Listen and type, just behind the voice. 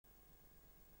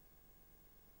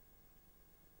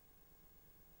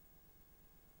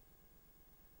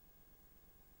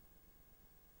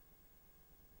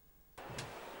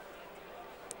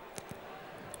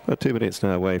About 2 minutes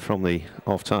now away from the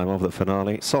off time of the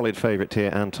finale. Solid favourite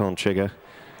here, Anton Chigurh.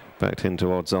 Backed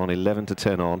into odds on, 11 to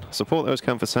 10 on. Support those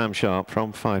come for Sam Sharp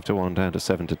from 5 to 1 down to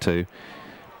 7 to 2.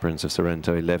 Prince of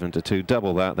Sorrento 11 to 2.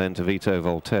 Double that then to Vito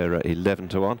Volterra 11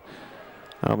 to 1.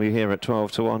 Army here at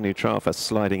 12 to 1. New Trafford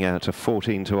sliding out to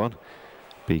 14 to 1.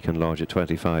 Beacon Lodge at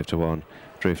 25 to 1.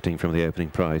 Drifting from the opening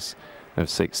price of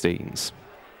 16s.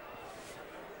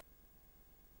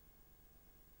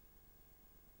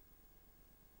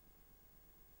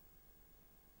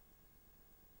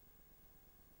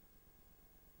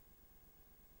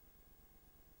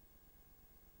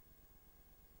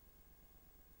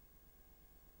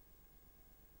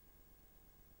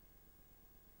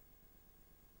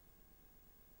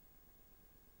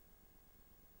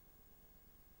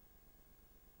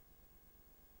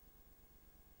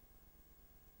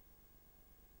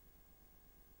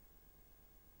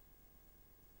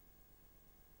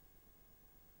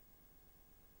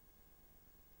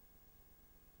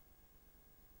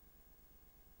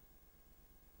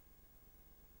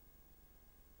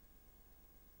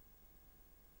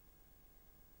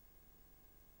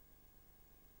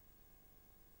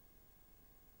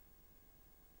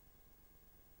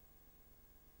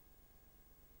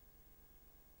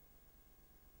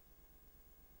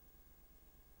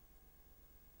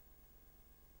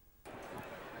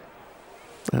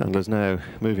 Handlers now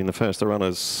moving the first of the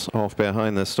runners off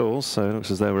behind their stalls, so it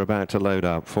looks as though we're about to load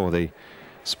up for the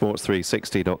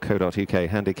sports360.co.uk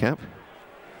handicap.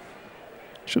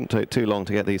 Shouldn't take too long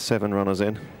to get these 7 runners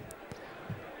in.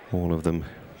 All of them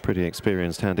pretty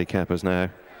experienced handicappers now,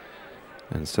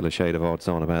 and still a shade of odds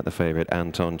on about the favourite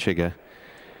Anton Chigurh,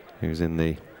 who's in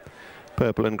the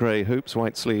purple and grey hoops,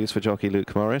 white sleeves for jockey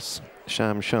Luke Morris.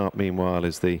 Sam Sharp, meanwhile,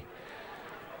 is the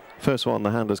first one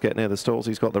the handlers get near the stalls.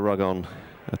 He's got the rug on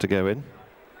to go in.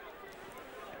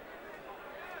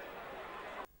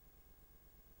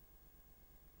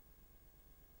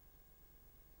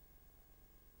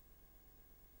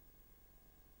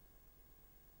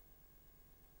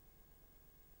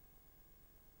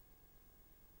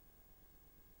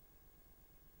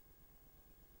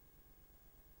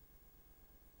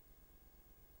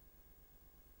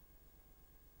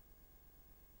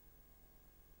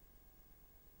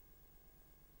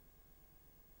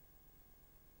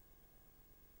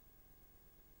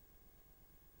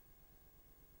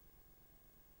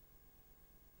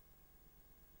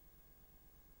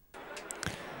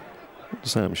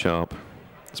 Sam Sharp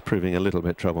is proving a little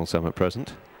bit troublesome at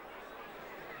present,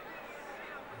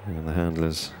 and the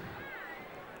handlers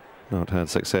not had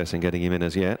success in getting him in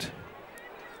as yet.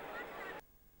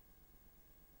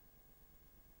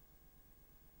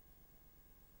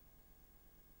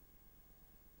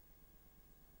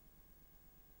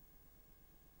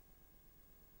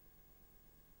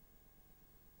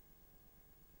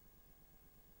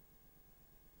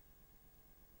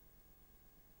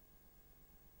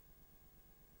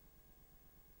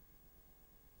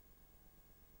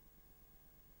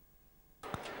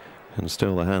 And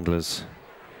still the handlers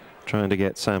trying to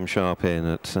get Sam Sharp in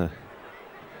at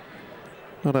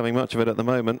not having much of it at the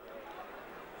moment.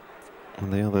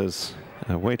 And the others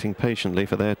are waiting patiently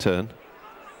for their turn.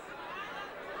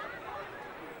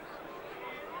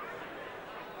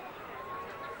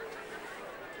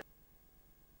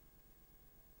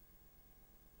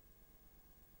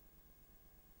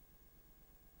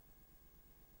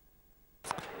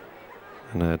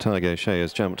 And Tiger Shea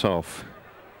has jumped off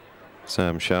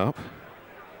Sam Sharp.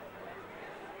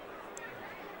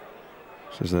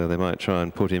 It's as though they might try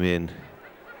and put him in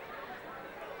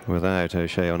without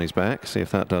O'Shea on his back, see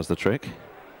if that does the trick.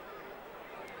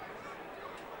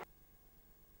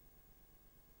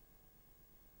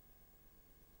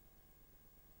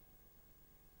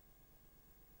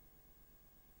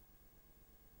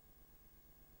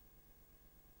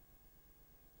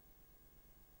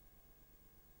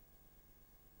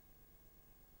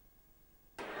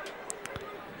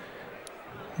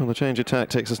 Well, the change of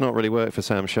tactics has not really worked for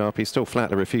Sam Sharp. He's still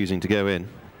flatly refusing to go in.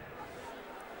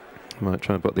 Might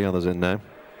try and put the others in now.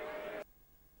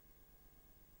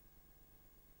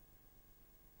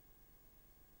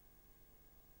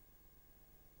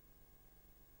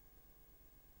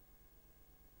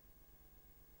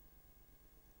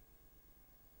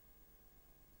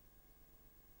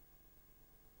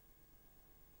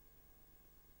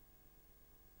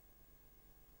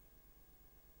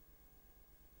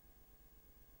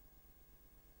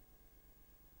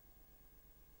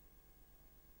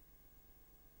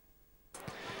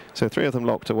 So 3 of them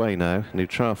locked away now.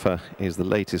 Nutrafa is the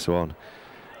latest one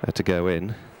to go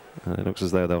in. It looks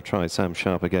as though they'll try Sam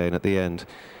Sharp again at the end.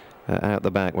 Out the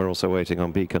back, we're also waiting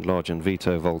on Beacon Lodge and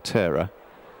Vito Volterra.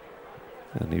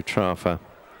 And Neutrafa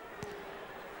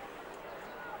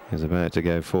is about to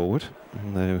go forward,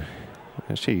 though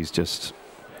she's just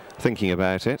thinking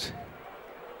about it.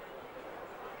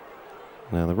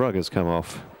 Now the rug has come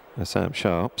off Sam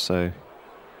Sharp, so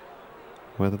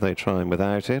whether they try him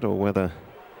without it or whether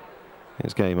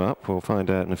it's game up, we'll find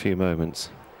out in a few moments.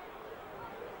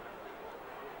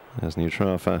 As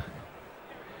Neutrafa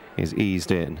is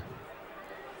eased in.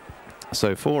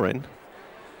 So 4 in,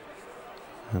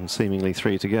 and seemingly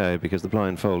 3 to go, because the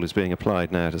blindfold is being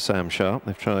applied now to Sam Sharp.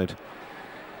 They've tried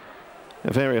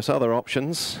various other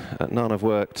options, none have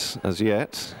worked as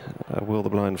yet. Will the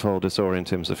blindfold disorient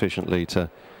him sufficiently to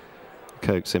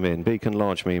coax him in? Beacon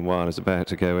Lodge, meanwhile, is about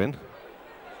to go in,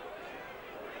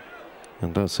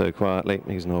 and does so quietly.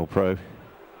 He's an old pro.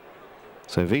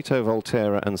 So Vito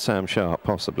Volterra and Sam Sharp,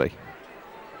 possibly.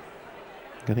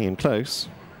 Getting in close.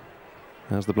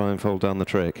 Has the blindfold done the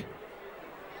trick?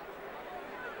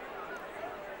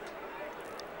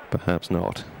 Perhaps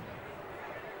not.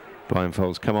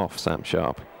 Blindfold's come off Sam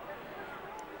Sharp.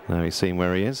 Now he's seen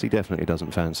where he is, he definitely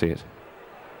doesn't fancy it.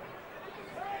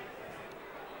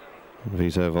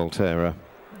 Vito Volterra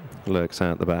lurks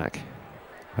out the back,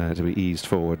 about to be eased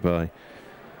forward by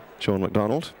Sean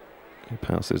MacDonald, who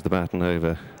passes the baton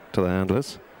over to the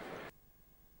handlers.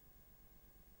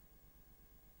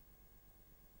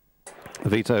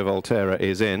 Vito Volterra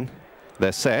is in,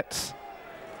 they're set,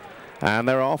 and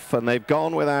they're off, and they've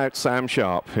gone without Sam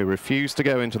Sharp, who refused to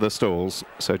go into the stalls.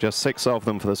 So just 6 of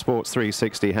them for the Sports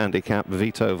 360 handicap.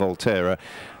 Vito Volterra,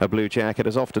 a blue jacket,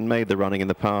 has often made the running in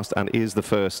the past and is the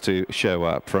first to show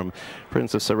up. From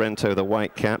Prince of Sorrento, the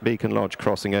white cap, Beacon Lodge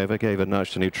crossing over, gave a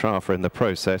nudge to Neutrafa in the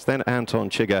process. Then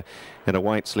Anton Chigurh in a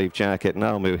white sleeve jacket, and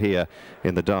Almu here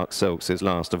in the dark silks is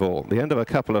last of all. The end of a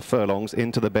couple of furlongs,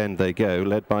 into the bend they go,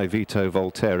 led by Vito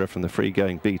Volterra from the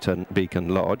free-going Beacon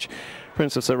Lodge.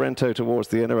 Prince of Sorrento towards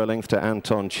the inner, a length to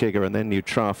Anton Chigurh, and then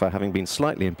Neutrafa, having been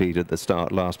slightly impeded at the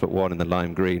start, last but 1 in the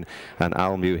lime green, and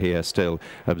Almu here still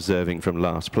observing from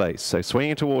last place. So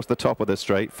swinging towards the top of the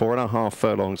straight, 4.5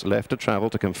 furlongs left to travel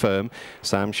to confirm.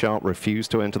 Sam Sharp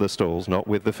refused to enter the stalls, not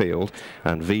with the field,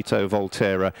 and Vito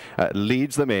Volterra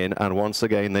leads them in, and once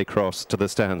again they cross to the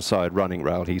stand side running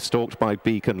rail. He's stalked by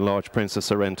Beacon Lodge, Prince of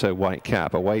Sorrento, white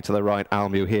cap. Away to the right,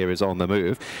 Almu here is on the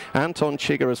move. Anton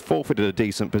Chigurh has forfeited a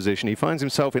decent position. He finds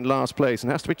himself in last place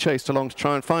and has to be chased along to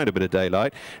try and find a bit of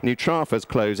daylight. Neutrafa's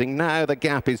closing. Now the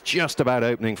gap is just about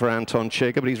opening for Anton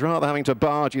Chigurh, but he's rather having to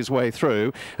barge his way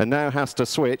through and now has to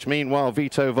switch. Meanwhile,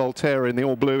 Vito Volterra in the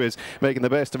all blue is making the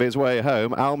best of his way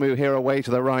home. Almu here away to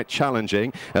the right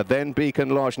challenging. Then Beacon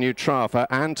Lodge, Neutrafa.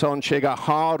 Anton Chigurh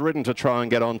hard ridden to try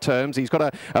and get on terms. He's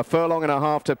got a furlong and a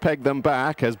half to peg them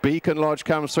back as Beacon Lodge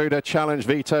comes through to challenge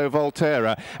Vito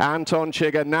Volterra. Anton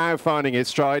Chigurh now finding his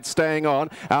stride, staying on.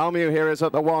 Almu here is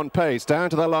at the 1 pace. Down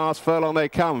to the last furlong they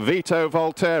come. Vito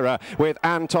Volterra with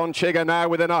Anton Chigurh now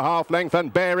within a half length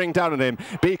and bearing down on him.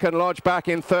 Beacon Lodge back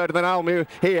in third, and then Almu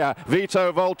here.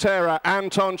 Vito Volterra.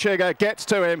 Anton Chigurh gets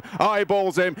to him,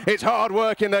 eyeballs him. It's hard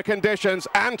work in the conditions.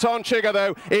 Anton Chigurh,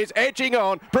 though, is edging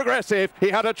on. Progressive. He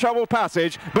had a trouble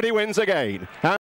passage, but he wins again.